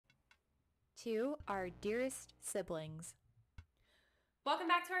to our dearest siblings. Welcome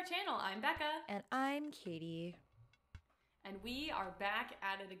back to our channel. I'm Becca. And I'm Katie. And we are back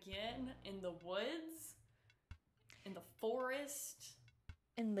at it again in the woods, in the forest,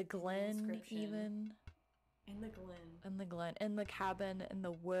 in the glen, even. In the glen. In the glen. In the cabin, in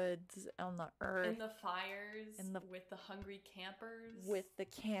the woods, on the earth. In the fires, with the hungry campers. With the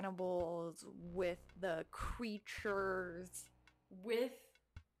cannibals, with the creatures. With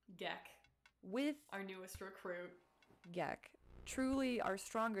Geck. With our newest recruit. Geck. Truly our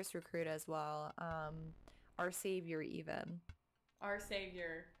strongest recruit as well. Our savior even. Our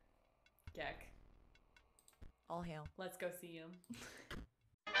savior, Geck. All hail. Let's go see him.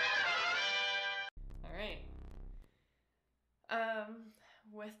 All right.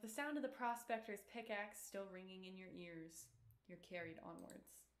 With the sound of the prospector's pickaxe still ringing in your ears, you're carried onwards.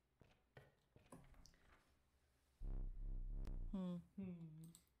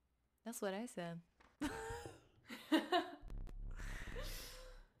 That's what I said.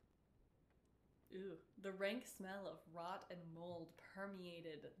 Ew. The rank smell of rot and mold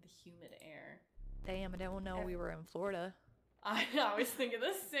permeated the humid air. Damn, I didn't know we were in Florida. I was thinking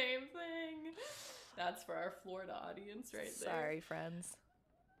the same thing. That's for our Florida audience right there. Sorry, friends.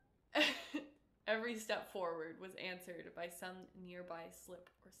 Every step forward was answered by some nearby slip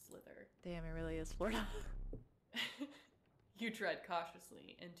or slither. Damn, it really is Florida. You tread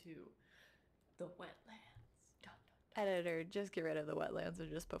cautiously into the wetlands. Dun, dun, dun. Editor, just get rid of the wetlands and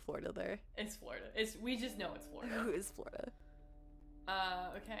just put Florida there. It's Florida. We just know it's Florida. Who is Florida?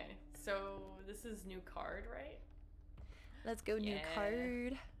 Okay. So this is new card, right? Let's go, new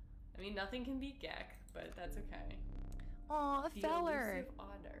card. I mean, nothing can beat Geck, but that's okay. Aw, a feller. Elusive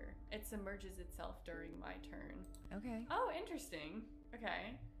otter. It submerges itself during my turn. Okay. Oh, interesting.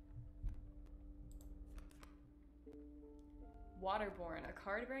 Okay. Waterborne. A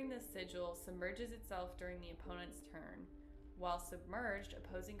card bearing this sigil submerges itself during the opponent's turn. While submerged,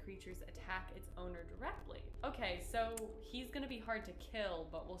 opposing creatures attack its owner directly. Okay, so he's gonna be hard to kill,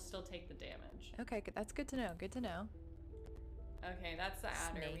 but we'll still take the damage. Okay, that's good to know. Good to know. Okay, that's the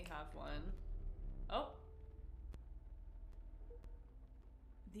adder. Snake. We have one. Oh.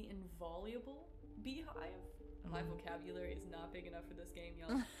 The involuble beehive? My vocabulary is not big enough for this game,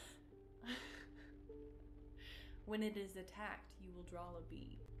 y'all. When it is attacked, you will draw a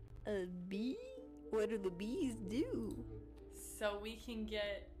bee. A bee? What do the bees do? So we can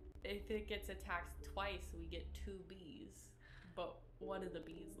get, if it gets attacked twice, we get 2 bees. But what do the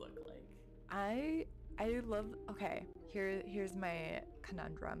bees look like? I love, okay, here's my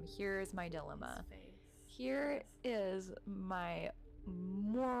conundrum. Here's my dilemma. Here is my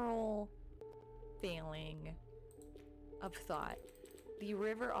moral failing of thought. The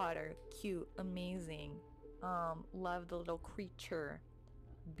river otter, cute, amazing. Love the little creature.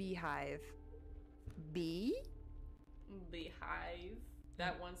 Beehive. Bee? Beehive.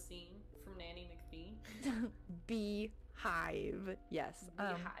 That one scene from Nanny McPhee. Beehive. Yes.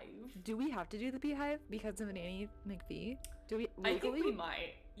 Beehive. Do we have to do the beehive because of Nanny McPhee? Do we legally? I think we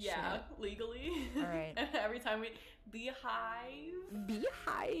might. Yeah, Shit. Legally. All right. Every time we beehive.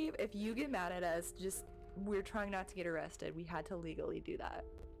 Beehive. If you get mad at us, we're trying not to get arrested. We had to legally do that.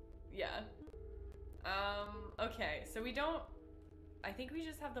 Yeah. Okay, so I think we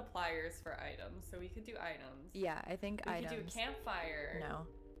just have the pliers for items, so we could do items. Yeah, I think items. We could do a campfire. No.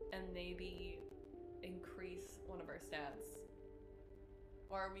 And maybe increase one of our stats.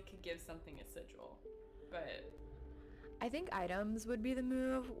 Or we could give something a sigil. But I think items would be the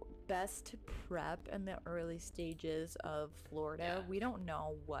move. Best to prep in the early stages of Florida. Yeah. We don't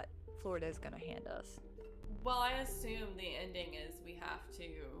know what Florida is going to hand us. well, I assume the ending is we have to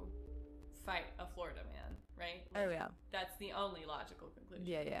fight a Florida man, right? Oh, yeah. That's the only logical conclusion.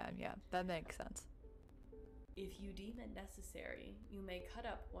 Yeah. That makes sense. If you deem it necessary, you may cut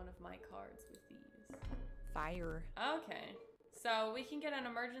up one of my cards with these. Fire. Okay. So we can get an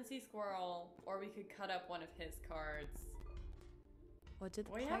emergency squirrel, or we could cut up one of his cards. What did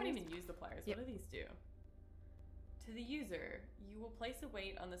the We haven't even used the pliers. Yep. What do these do? To the user, you will place a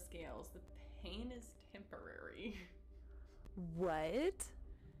weight on the scales. The pain is temporary. What?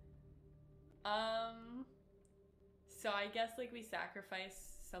 So I guess like we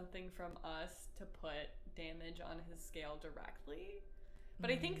sacrifice something from us to put damage on his scale directly.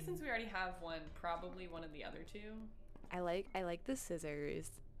 But I think since we already have one, probably one of the other two. I like the scissors.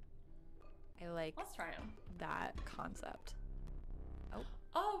 I like Let's try them. that concept.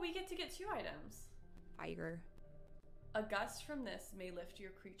 Oh, we get to get 2 items. Fire. A gust from this may lift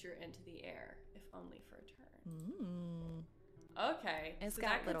your creature into the air, if only for a turn. Mm. Okay. It's so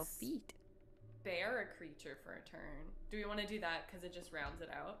got that little could feet. bear a creature for a turn. Do we want to do that because it just rounds it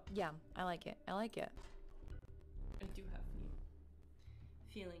out? Yeah, I like it. I like it. I do have you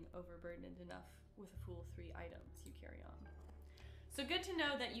feeling overburdened enough with a full 3 items you carry on. So good to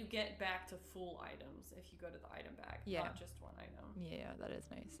know that you get back to full items if you go to the item bag, not just 1 item. Yeah, that is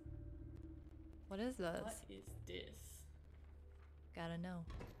nice. What is this? What is this? Gotta know.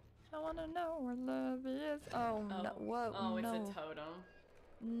 I wanna know where love is. Oh, no. Whoa, oh, no. it's a totem.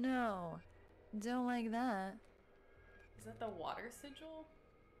 No. Don't like that. Is that the water sigil?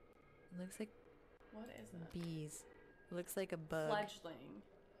 It looks like What is it? bees. It looks like a bug. Fledgling.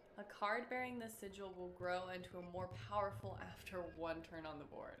 A card bearing this sigil will grow into a more powerful after 1 turn on the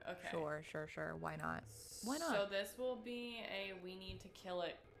board. Okay. Sure. Why not? Why not? So this will be a we need to kill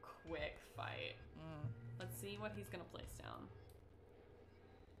it quick fight. Let's see what he's gonna place down.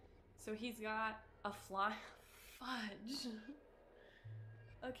 So he's got a fudge.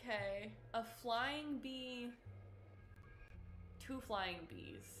 Okay, a flying bee, 2 flying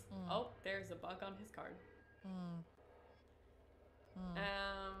bees. Oh, there's a bug on his card.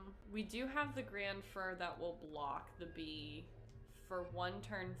 We do have the grand fur that will block the bee for 1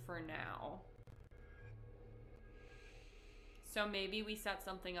 turn for now. So maybe we set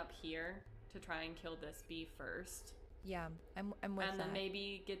something up here to try and kill this bee first. Yeah, I'm with that. And then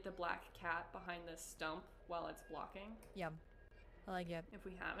maybe get the black cat behind this stump while it's blocking. Yeah, I like it. If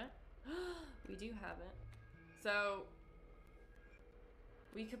we have it. We do have it. So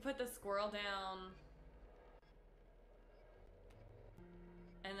we could put the squirrel down.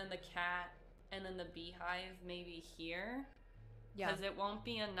 And then the cat, and then the beehive maybe here. Yeah. Because it won't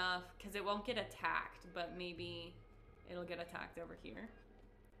be enough, because it won't get attacked, but maybe it'll get attacked over here.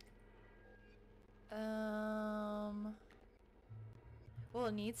 Well,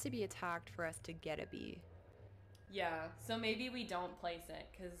 it needs to be attacked for us to get a bee. Yeah, so maybe we don't place it,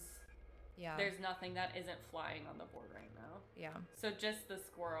 because there's nothing that isn't flying on the board right now. Yeah. So just the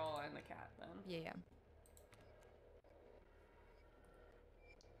squirrel and the cat then. Yeah.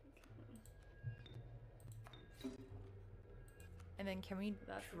 And then can we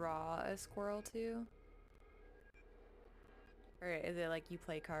draw a squirrel too? Or is it like you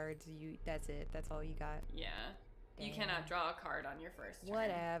play cards, that's it, that's all you got? Yeah. Damn. You cannot draw a card on your first turn.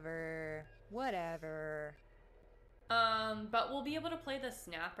 Whatever. But we'll be able to play the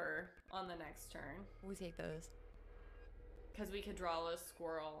snapper on the next turn. We take those. Because we could draw a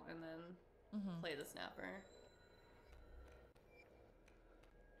squirrel and then play the snapper.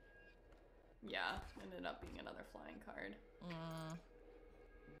 Yeah, ended up being another flying card.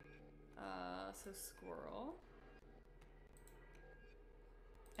 So squirrel.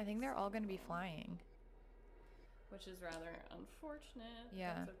 I think they're all going to be flying. Which is rather unfortunate.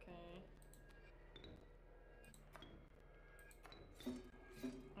 Yeah. That's okay.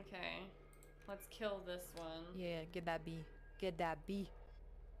 Okay. Let's kill this one. Yeah, get that bee. Get that bee.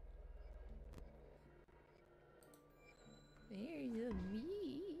 There's a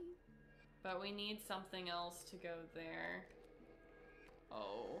bee. But we need something else to go there.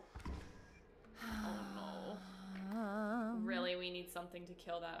 Oh. Oh no. Really, we need something to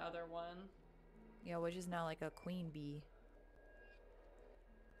kill that other one. Yeah, which is now like a queen bee.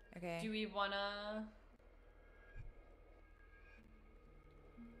 Okay. Do we wanna...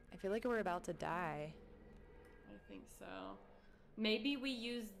 I feel like we're about to die. I think so. Maybe we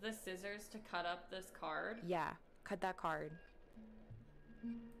use the scissors to cut up this card? Yeah, cut that card.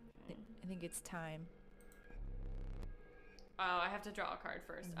 Okay. I think it's time. Oh, I have to draw a card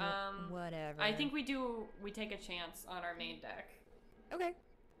first. Whatever. I think we take a chance on our main deck. Okay.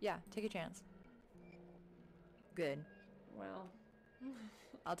 Yeah, take a chance. Good. Well,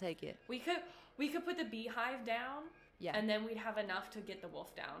 I'll take it. we could put the beehive down. Yeah. And then we'd have enough to get the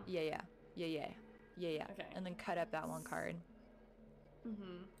wolf down. Yeah. Okay. And then cut up that one card.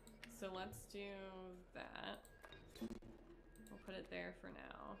 So let's do that. We'll put it there for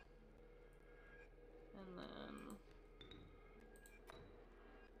now. And then...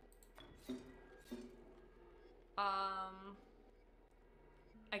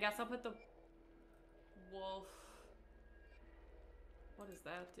 I guess I'll put the wolf... What does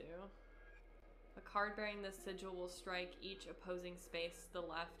that do? A card bearing this sigil will strike each opposing space to the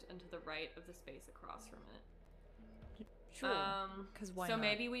left and to the right of the space across from it. Sure. Because why so not?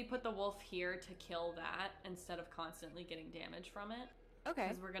 maybe we put the wolf here to kill that instead of constantly getting damage from it. Okay.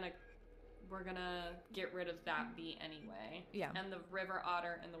 Because we're gonna get rid of that bee anyway. Yeah. And the river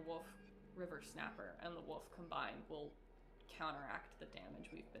otter and the wolf river snapper and the wolf combined will counteract the damage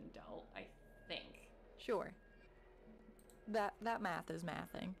we've been dealt, I think. Sure. That math is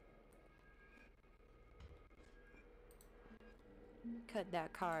mathing. Cut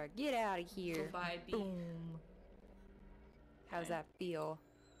that card. Get out of here. Goodbye, bee. Boom. How's Okay. that feel?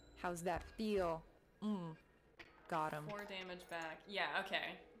 How's that feel? Got him. 4 damage back. Yeah,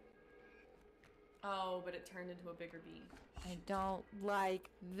 okay. Oh, but it turned into a bigger bee. I don't like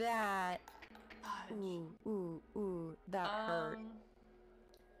that. Fudge. Ooh. That hurt.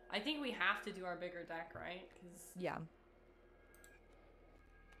 I think we have to do our bigger deck, right? Because Yeah.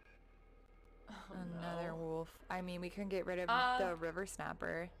 Another no. wolf. I mean, we can get rid of the river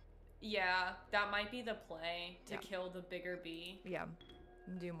snapper. Yeah, that might be the play to Yeah. kill the bigger bee. Yeah.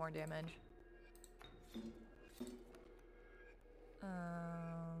 Do more damage.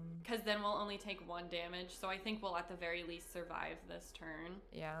 Because then we'll only take 1 damage, so I think we'll at the very least survive this turn.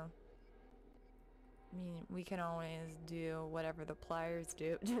 Yeah. I mean, we can always do whatever the pliers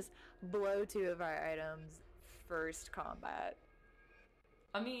do. Just blow 2 of our items first combat.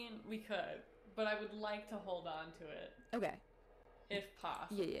 I mean, we could, but I would like to hold on to it. Okay. If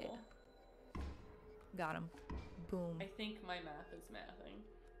possible. Yeah. Got him. Boom. I think my math is mathing.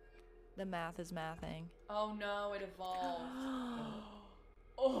 The math is mathing. Oh no, it evolved.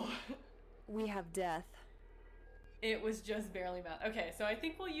 Oh. We have death. It was just barely math. Okay, so I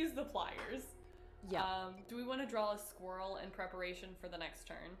think we'll use the pliers. Yeah. Do we want to draw a squirrel in preparation for the next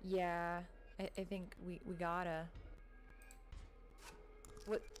turn? Yeah. I think we gotta.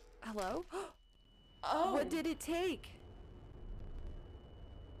 What? Hello? Oh! What did it take?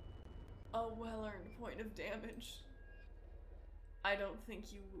 A well-earned point of damage. I don't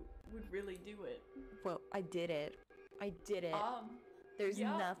think you would really do it. Well, I did it. I did it. There's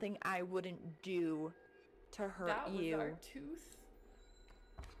yeah. nothing I wouldn't do to hurt That was you. our tooth.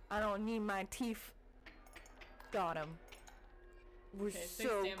 I don't need my teeth. Got him. We're Okay, 6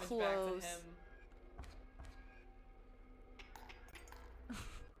 so damage close. back to him.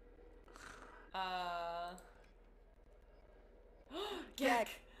 Geck!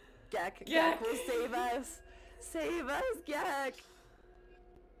 Geck will save us. Save us, Geck.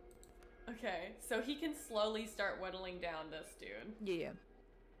 Okay, so he can slowly start whittling down this dude. Yeah.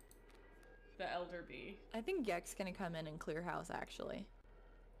 The elder bee. I think Geck's gonna come in and clear house, actually.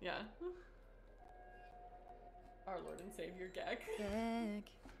 Yeah. Our Lord and Savior Geck. Geck,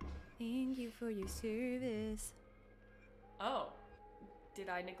 thank you for your service. Oh, did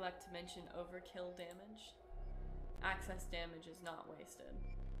I neglect to mention overkill damage? Access damage is not wasted.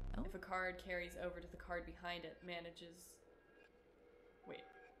 Oh. If a card carries over to the card behind it, manages... Wait.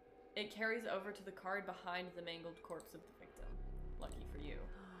 It carries over to the card behind the mangled corpse of the victim. Lucky for you.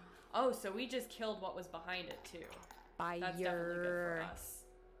 Oh, so we just killed what was behind it, too. That's definitely good for us.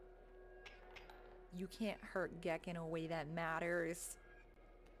 You can't hurt Geck in a way that matters.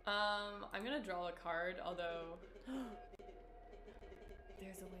 I'm gonna draw a card, although...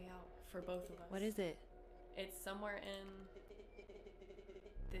 There's a way out for both of us. What is it? It's somewhere in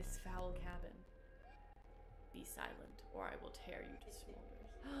this foul cabin. Be silent, or I will tear you to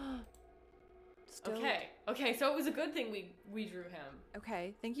smolders. Stoat. Okay, so it was a good thing we drew him.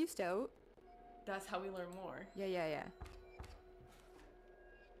 Okay, thank you, Stoat. That's how we learn more. Yeah.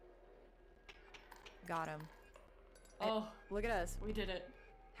 Got him. Oh, Look at us. we did it.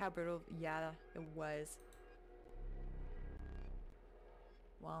 How brutal. Yeah, it was.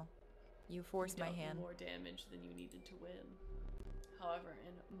 Well, you forced You my dealt hand. more damage than you needed to win. However,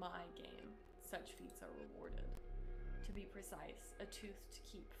 in my game, such feats are rewarded. To be precise, a tooth to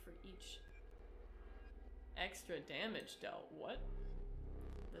keep for each extra damage dealt. What?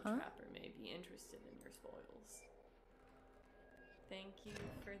 The trapper may be interested in your spoils. Thank you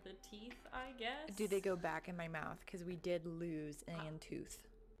for the teeth, I guess. Do they go back in my mouth? Because we did lose an tooth.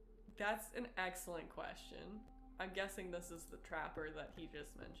 That's an excellent question. I'm guessing this is the trapper that he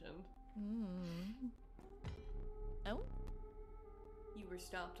just mentioned. Oh? You were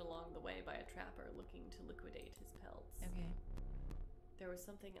stopped along the way by a trapper looking to liquidate his pelts. Okay. There was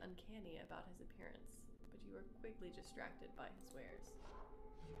something uncanny about his appearance, but you were quickly distracted by his wares.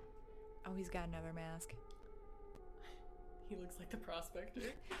 Oh, he's got another mask. He looks like the prospector.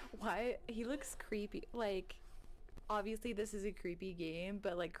 Why? He looks creepy. Like, obviously this is a creepy game,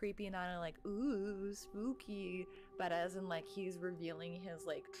 but like creepy not in like, ooh, spooky, but as in like he's revealing his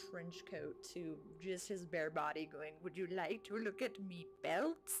like trench coat to just his bare body going, would you like to look at me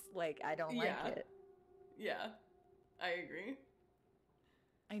belts? Like, I don't like it. Yeah, I agree.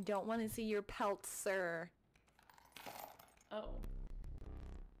 I don't want to see your pelts, sir. Oh.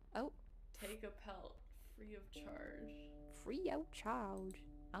 Oh. Take a pelt, free of charge. Free of charge.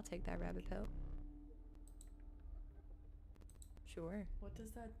 I'll take that rabbit pelt. Sure. What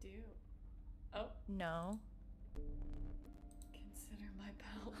does that do? Oh. No. Consider my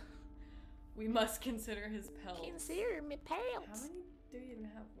pelt. We must consider his pelts. Consider me How pelts. many do you even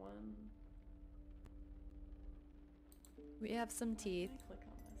have? One. We have some How teeth. can I click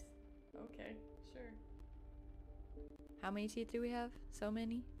on this? Okay, sure. How many teeth do we have? So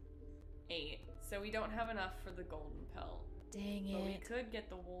many? 8. So we don't have enough for the golden pelt. Dang But we it. could get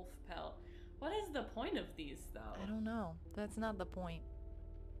the wolf pelt. What is the point of these, though? I don't know. That's not the point.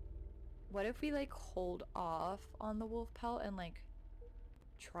 What if we like hold off on the wolf pelt and like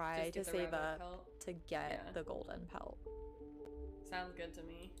try Just to get the save rabbit up pelt? to get Yeah. the golden pelt? Sounds good to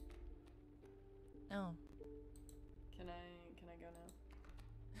me. Oh, Can I go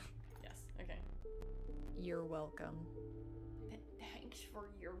now? Yes. Okay. you're welcome. Thanks for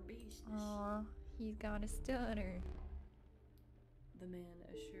your business. Aw, he's got a stunner. The man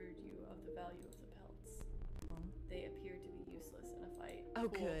assured you of the value of the pelts. They appear to be useless in a fight. Oh,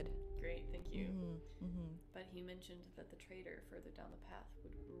 Cool. good. Great, thank you. Mm-hmm. But he mentioned that the trader further down the path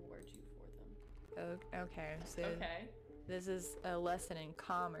would reward you for them. Okay, so Okay. this is a lesson in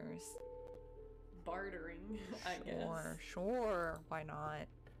commerce. Bartering, I guess. Sure, why not?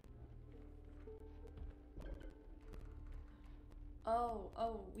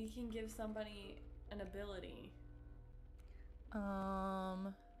 Oh, we can give somebody an ability.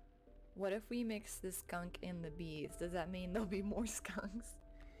 What if we mix the skunk and the bees? Does that mean there'll be more skunks?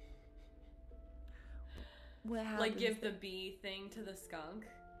 What happens? Like give the bee thing to the skunk?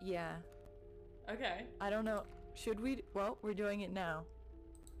 Yeah. Okay. I don't know. Should we? Well, we're doing it now.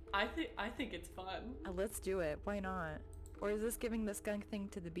 I think it's fun. Let's do it. Why not? Or is this giving the skunk thing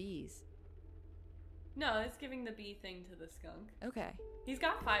to the bees? No, it's giving the bee thing to the skunk. Okay. He's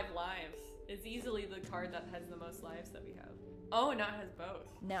got 5 lives. It's easily the card that has the most lives that we have. Oh, now it has both.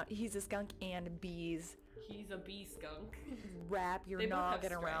 Now he's a skunk and bees. He's a bee skunk. Wrap your They both have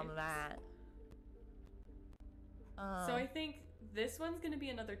noggin around stripes. that. So I think this one's gonna be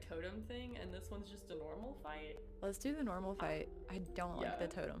another totem thing, and this one's just a normal fight. Let's do the normal fight. I don't like the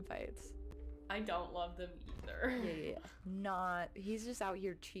Yeah. totem fights. I don't love them either. Yeah. Not. He's just out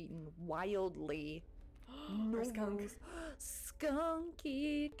here cheating wildly. Or skunk.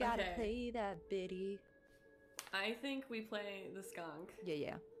 Skunky. Gotta Okay. play that bitty. I think we play the skunk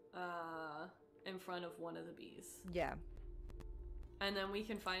Yeah. in front of one of the bees. Yeah. And then we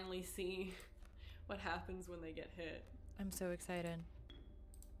can finally see what happens when they get hit. I'm so excited.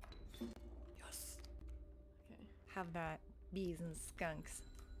 Yes. Okay. Have that bees and skunks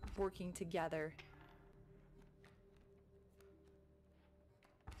working together.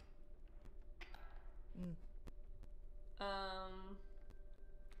 A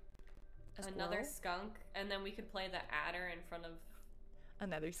Another squirrel? skunk, and then we could play the adder in front of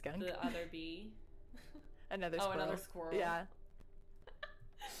Another skunk. the other bee. Another Oh, squirrel. another squirrel. Yeah.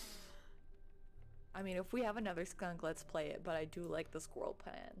 I mean, if we have another skunk, let's play it, but I do like the squirrel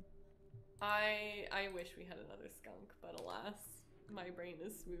plan. I wish we had another skunk, but alas, my brain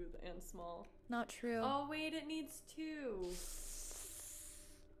is smooth and small. Not true. Oh wait, it needs 2.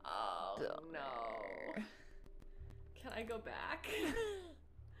 Oh no. Bummer. Can I go back?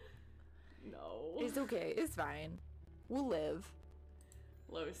 No. It's okay. It's fine. We'll live.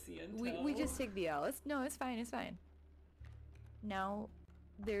 Low ciento. We just take the L. No, it's fine. It's fine. Now,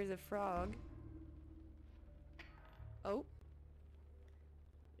 there's a frog. Oh.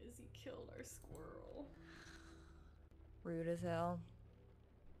 Izzy killed our squirrel. Rude as hell.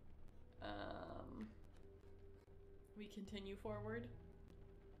 We continue forward.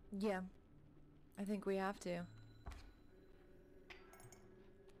 Yeah. I think we have to.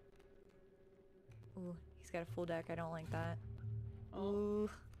 Ooh, he's got a full deck. I don't like that. Oh. Ooh.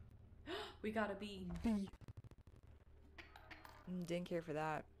 We got a bee. B. Didn't care for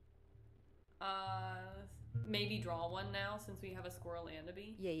that. Maybe draw one now since we have a squirrel and a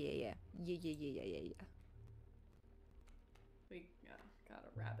bee. Yeah. We got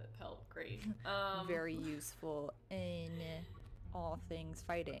a rabbit pelt. Great. Very useful in all things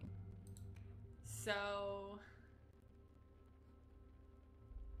fighting. So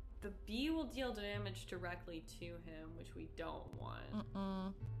the bee will deal damage directly to him, which we don't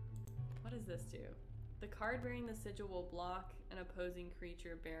want. What does this do? The card bearing the sigil will block an opposing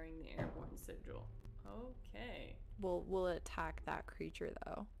creature bearing the airborne sigil. Okay. Well, will it attack that creature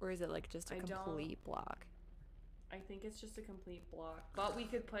though? Or is it like just a I don't- complete block? I think it's just a complete block. But we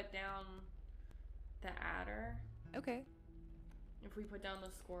could put down the adder. Okay. If we put down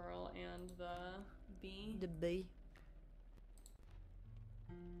the squirrel and the bee. The bee.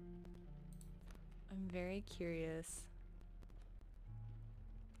 I'm very curious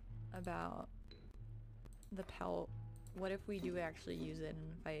about the pelt. What if we do actually use it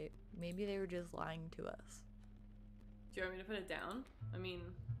in a fight? Maybe they were just lying to us. Do you want me to put it down? I mean,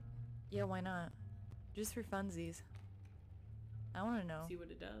 Yeah, why not? Just for funsies. I want to know. See what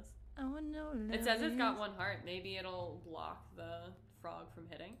it does. I want to know. It says it's got 1 heart. Maybe it'll block the frog from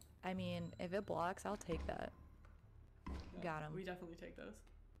hitting. I mean, if it blocks, I'll take that. Yeah, Got him. We definitely take those.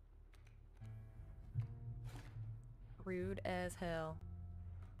 Rude as hell.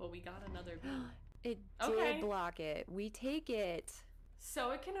 But we got another bee. It Okay. did block it. We take it.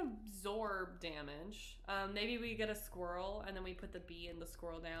 So it can absorb damage. Maybe we get a squirrel and then we put the bee and the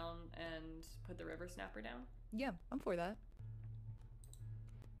squirrel down and put the river snapper down. Yeah, I'm for that.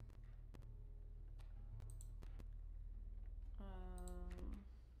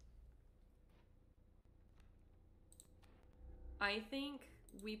 I think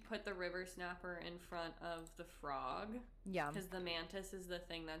we put the river snapper in front of the frog. Yeah. Because the mantis is the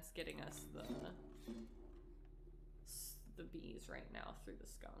thing that's getting us the bees right now through the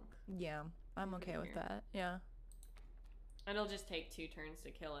skunk. Yeah, I'm okay with that. Yeah. And it'll just take 2 turns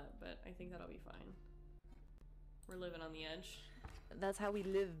to kill it, but I think that'll be fine. We're living on the edge. That's how we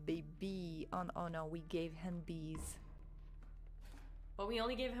live, baby. Oh no, we gave him bees. But we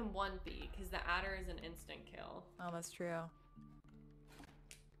only gave him 1 bee, because the adder is an instant kill. Oh, that's true.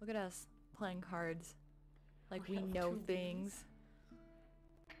 Look at us playing cards. Like we know things.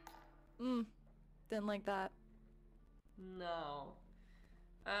 Didn't like that. No.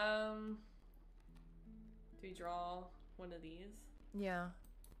 Do we draw one of these? Yeah.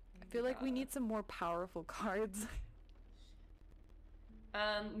 I feel like we need some more powerful cards.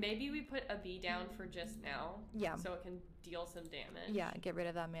 Maybe we put a bee down for just now. Yeah. So it can deal some damage. Yeah, get rid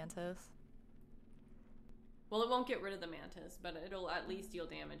of that mantis. Well, it won't get rid of the mantis, but it'll at least deal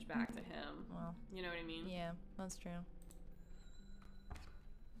damage back to him. Well. You know what I mean? Yeah, that's true.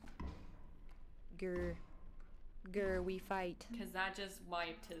 Grr. Grr, we fight. Because that just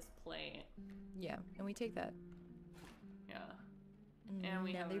wiped his plate. Yeah, and we take that. Yeah. And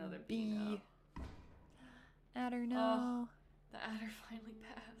we have another bee now. Adder, no. Oh, the adder finally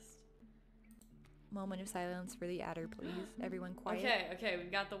passed. Moment of silence for the adder, please. Everyone quiet. Okay, we've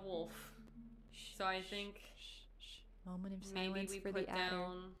got the wolf. So I think moment of maybe silence we for put the adder.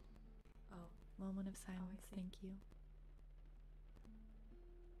 down. Oh, Moment of silence, see. thank you.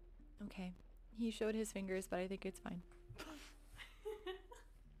 Okay. He showed his fingers, but I think it's fine.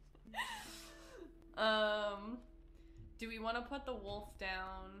 Do we want to put the wolf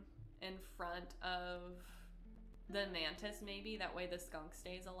down in front of the mantis maybe? That way the skunk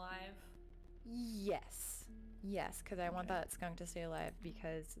stays alive? Yes. Yes, because I want that skunk to stay alive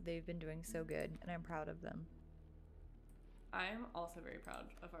because they've been doing so good and I'm proud of them. I'm also very proud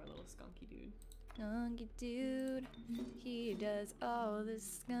of our little skunky dude. Skunky dude, he does all the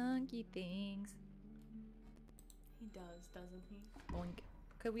skunky things. He does, doesn't he? Boink.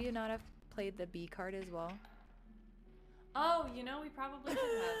 Could we not have played the bee card as well? Oh, you know, we probably could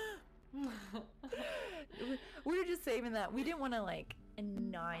have. We were just saving that. We didn't want to like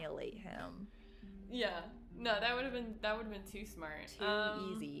annihilate him. Yeah. No, that would have been too smart.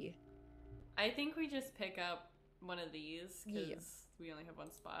 Too easy. I think we just pick up one of these because Yeah. we only have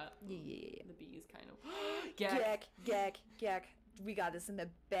one spot. Yeah. The bees kind of. Geck. We got this in the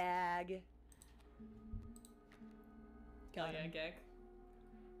bag. Got him. Geck.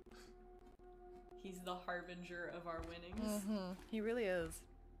 He's the harbinger of our winnings. He really is.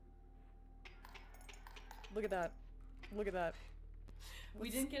 Look at that. Look at that. We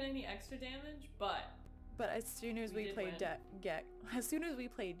didn't get any extra damage, but as soon as we did played win. Geck, as soon as we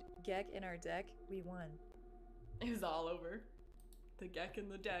played Geck in our deck, we won. it was all over. The Geck in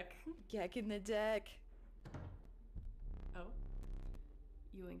the deck. Geck in the deck. Oh.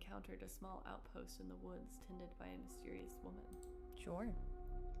 You encountered a small outpost in the woods tended by a mysterious woman. Sure.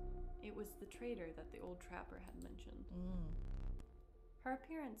 It was the trader that the old trapper had mentioned. Her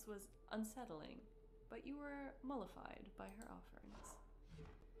appearance was unsettling, but you were mollified by her offerings.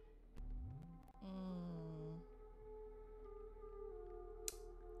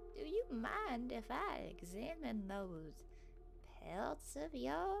 Do you mind if I examine those pelts of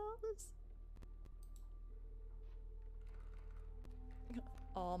yours?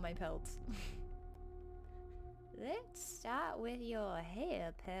 All my pelts. Let's start with your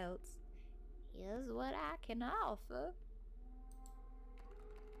hair pelts. Here's what I can offer.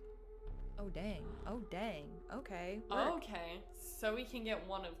 Oh dang. Oh dang. Okay. Work. Okay, so we can get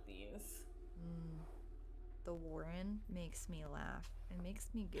one of these. The Warren makes me laugh. It makes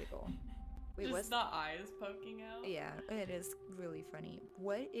me giggle. Wait, Just what's the eyes poking out? Yeah, it is really funny.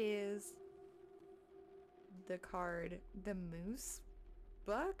 What is the card? The moose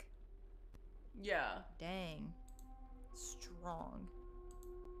buck? Yeah. Dang. Strong.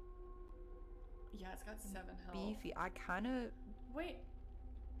 Yeah, it's got 7 health. Beefy. I kind of... Wait.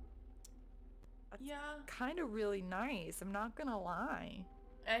 That's Yeah. kind of really nice. I'm not gonna lie.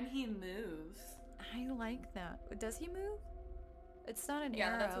 And he moves. I like that. Does he move? It's not an Yeah,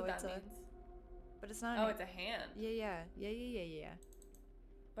 arrow. that's what it's that a. means. But it's not. Oh, An it's a hand. Yeah.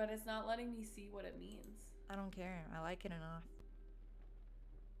 But it's not letting me see what it means. I don't care. I like it enough.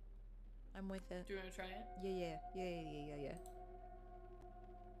 I'm with it. Do you want to try it? Yeah.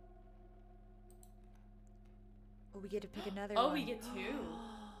 Oh, we get to pick another one. Oh, we get 2.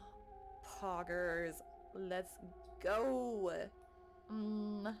 Poggers. Let's go.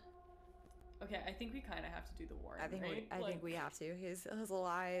 Okay, I think we kind of have to do the warring, right? I think we have to. His little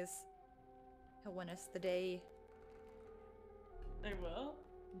eyes. He'll win us the day. I will.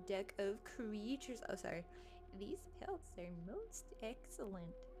 Deck of creatures. Oh, sorry. These pelts are most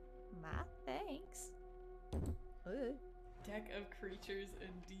excellent. My thanks. Deck of creatures,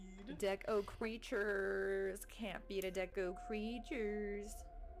 indeed. Deck of creatures. Can't beat a deck of creatures.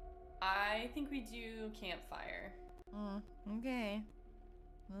 I think we do campfire. Okay.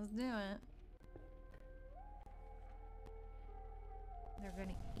 Let's do it. They're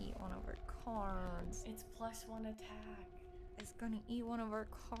gonna eat one of our cards. It's +1 attack. It's gonna eat one of our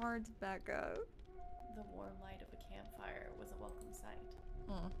cards, Becca. The warm light of a campfire was a welcome sight.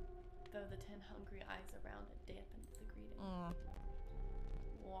 Though the 10 hungry eyes around it dampened the greeting.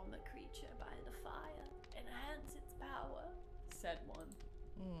 Warm the creature by the fire, enhance its power, said one.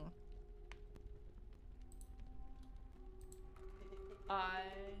 I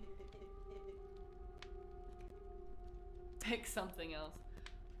pick something else.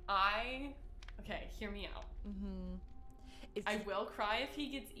 Okay, hear me out. I will cry if he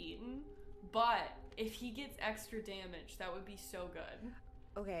gets eaten, but if he gets extra damage, that would be so good.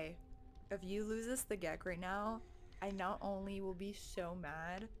 Okay, if you lose us the Geck right now, I not only will be so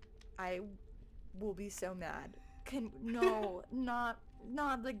mad, I will be so mad. No, not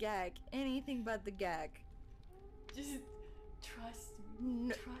the Geck. Anything but the Geck. Just trust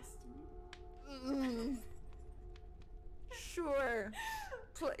me. Trust me. Sure.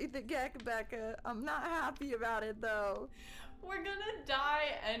 Play the Geck, Becca. I'm not happy about it though. We're gonna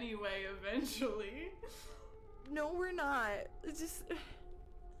die anyway eventually. No, we're not. It's just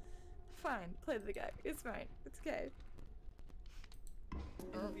fine. Play the Geck. It's fine. It's okay.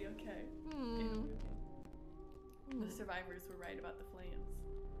 It'll be okay. It'll be okay. The survivors were right about the flames.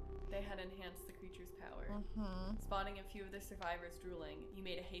 They had enhanced the creature's power. Spotting a few of the survivors drooling, you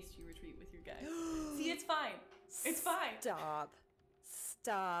made a hasty retreat with your guy. See, it's fine. It's fine.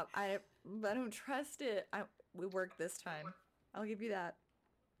 Stop. I don't trust it. We worked this time. I'll give you that.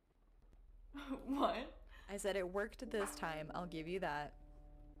 What? I said it worked this time. I'll give you that.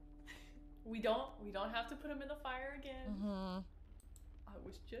 We don't have to put him in the fire again. I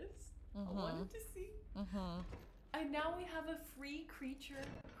wanted to see. And now we have a free creature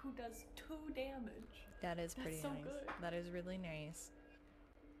who does 2 damage. That is pretty That's so nice. good. That is really nice.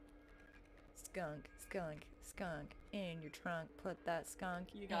 Skunk. In your trunk. Put that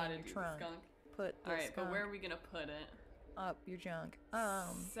skunk You gotta in your do trunk. the skunk. Put the Alright, skunk but where are we gonna put it? up your junk.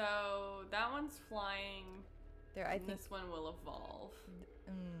 So that one's flying. There. I think. This one will evolve.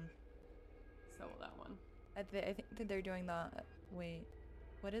 So will that one. I think that they're doing the. Wait.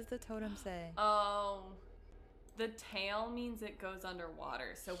 What does the totem say? Oh, the tail means it goes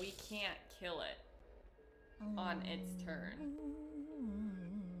underwater, so we can't kill it on its turn.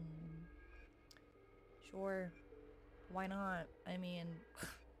 Sure. Why not? I mean,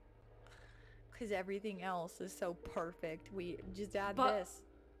 because everything else is so perfect. We just add this.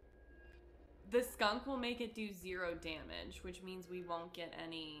 The skunk will make it do 0 damage, which means we won't get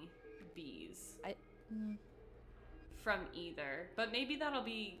any bees from either. But maybe that'll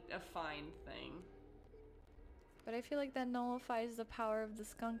be a fine thing. But I feel like that nullifies the power of the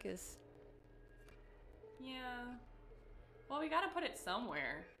skunkus. Yeah. Well, we gotta put it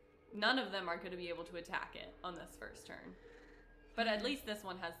somewhere. None of them are going to be able to attack it on this first turn. But at least this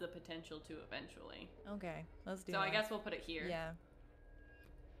one has the potential to eventually. Okay, let's do So that. I guess we'll put it here. Yeah.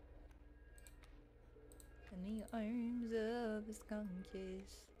 In the arms of the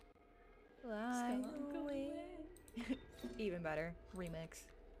skunkus. Fly away. Even better. Remix.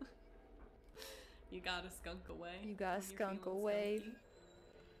 You got a skunk away. You got a when you're skunk feeling away. skunky.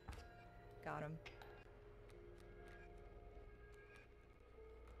 Got him.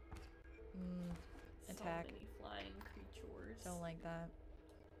 Attack. So many flying creatures. Don't like that.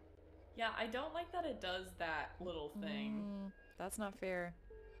 Yeah, I don't like that it does that little thing. That's not fair.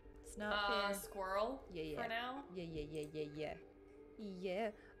 It's not fair. Squirrel. Yeah. For now.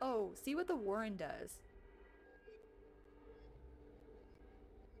 Yeah. Oh, see what the Warren does.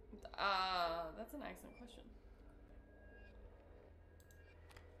 That's an excellent question.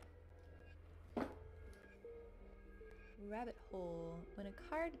 Rabbit hole. When a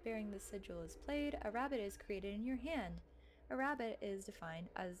card bearing the sigil is played, a rabbit is created in your hand. A rabbit is defined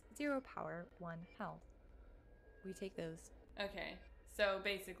as 0 power, 1 health. We take those. Okay, so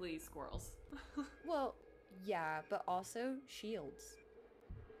basically squirrels. Well, yeah, but also shields.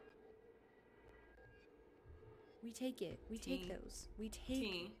 We take it. We take those. We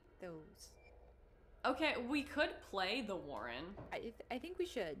take those. Okay, we could play the Warren. I think we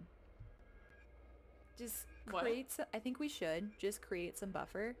should. Just What? I think we should just create some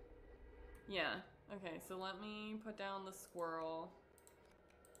buffer. Yeah. Okay, so let me put down the squirrel.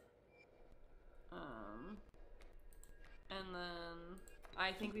 And then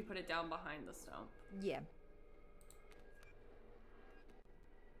I think we put it down behind the stump. Yeah.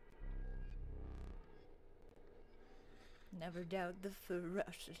 Never doubt the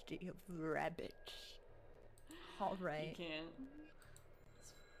ferocity of rabbits. All right. You can't.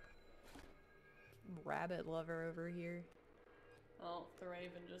 Rabbit lover over here. Oh, the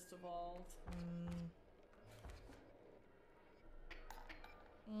raven just evolved.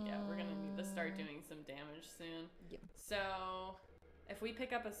 Yeah, we're gonna need to start doing some damage soon. Yep. So, if we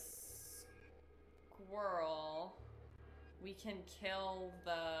pick up a squirrel, we can kill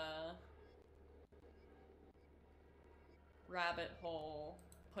the rabbit hole,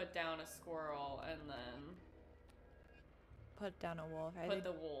 put down a squirrel, and then Put down a wolf. put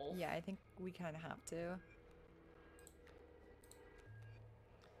the wolf. Yeah, I think we kind of have to.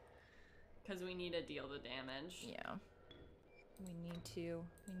 Because we need to deal the damage. Yeah. We need to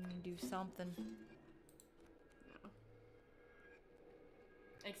do something.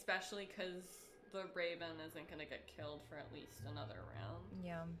 Especially because the raven isn't going to get killed for at least another round.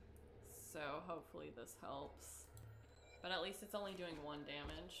 Yeah. So hopefully this helps. But at least it's only doing 1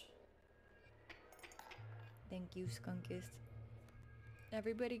 damage. Thank you, Skunkus.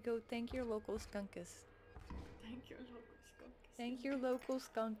 Everybody go thank your local Skunkus. Thank you, local skunks. Thank your local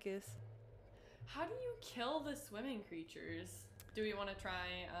Skunkus. How do you kill the swimming creatures? Do we want to try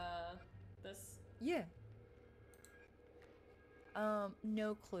this? Yeah.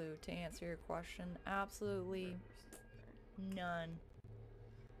 No clue to answer your question. Absolutely none.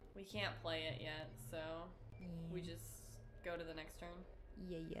 We can't play it yet, so we just go to the next turn.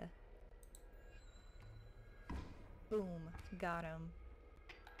 Yeah. Boom. Got him.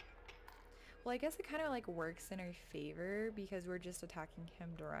 Well, I guess it kind of like works in our favor because we're just attacking him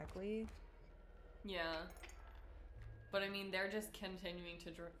directly. Yeah. But I mean, they're just continuing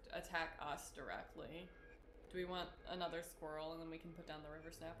to attack us directly. Do we want another squirrel and then we can put down the river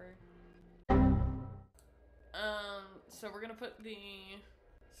snapper? So we're gonna put the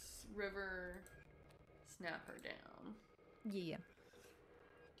river snapper down. Yeah.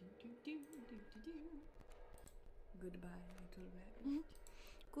 Goodbye, little rabbit.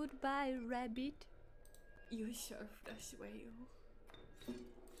 Goodbye, rabbit. You served us well.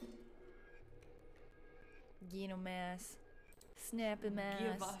 Get 'em ass. Snap 'em ass.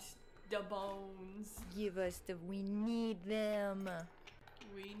 Give us the bones. Give us the. We need them.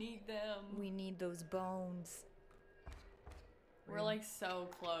 We need them. We need those bones. We're like so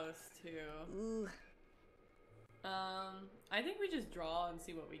close too. Ugh. I think we just draw and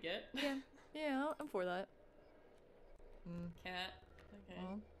see what we get. Yeah, I'm for that. Cat. Okay.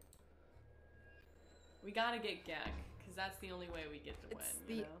 Well, We gotta get Geck, because that's the only way we get to win. it's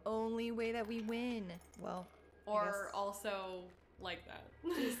you the know? only way that we win. Well, Or guess- also like that.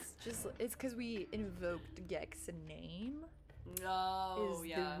 it's because we invoked Geck's name. No, Is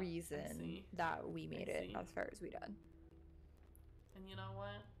yeah. the I reason see. that we made it see. as far as we did. And you know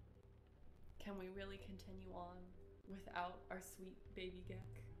what? Can we really continue on without our sweet baby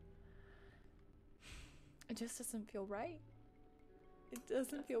Geck? It just doesn't feel right. It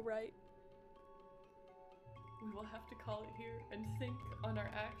doesn't feel right. We will have to call it here and think on our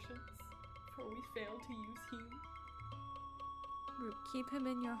actions, for we failed to use him. Keep him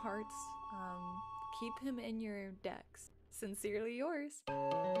in your hearts. Keep him in your decks. Sincerely yours.